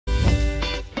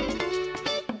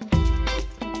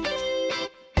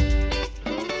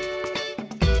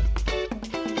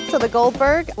So the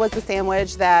Goldberg was the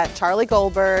sandwich that Charlie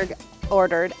Goldberg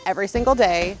ordered every single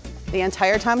day. The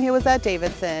entire time he was at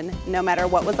Davidson, no matter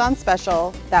what was on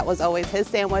special, that was always his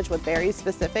sandwich with very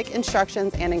specific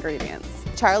instructions and ingredients.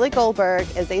 Charlie Goldberg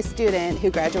is a student who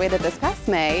graduated this past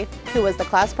May, who was the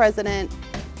class president,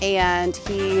 and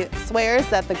he swears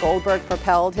that the Goldberg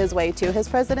propelled his way to his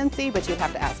presidency, but you'd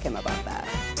have to ask him about that.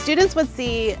 Students would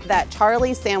see that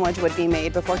Charlie's sandwich would be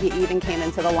made before he even came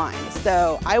into the line.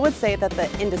 So I would say that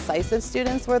the indecisive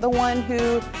students were the one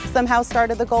who somehow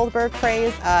started the Goldberg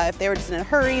craze. If they were just in a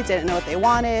hurry, didn't know what they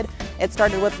wanted, it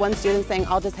started with one student saying,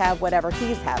 I'll just have whatever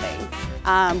he's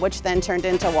having, which then turned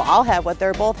into, well, I'll have what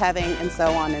they're both having, and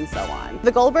so on and so on.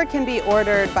 The Goldberg can be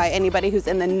ordered by anybody who's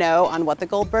in the know on what the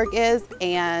Goldberg is,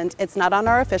 and it's not on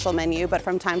our official menu, but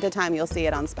from time to time you'll see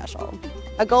it on special.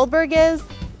 A Goldberg is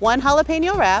 1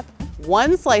 jalapeno wrap,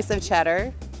 1 slice of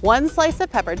cheddar, 1 slice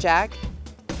of pepper jack,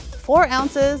 4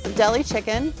 ounces of deli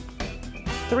chicken,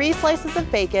 3 slices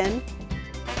of bacon,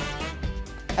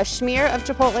 a smear of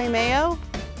chipotle mayo,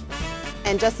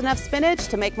 and just enough spinach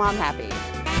to make mom happy.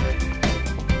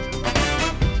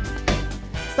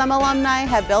 Some alumni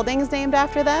have buildings named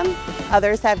after them,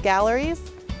 others have galleries.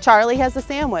 Charlie has a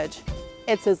sandwich.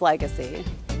 It's his legacy.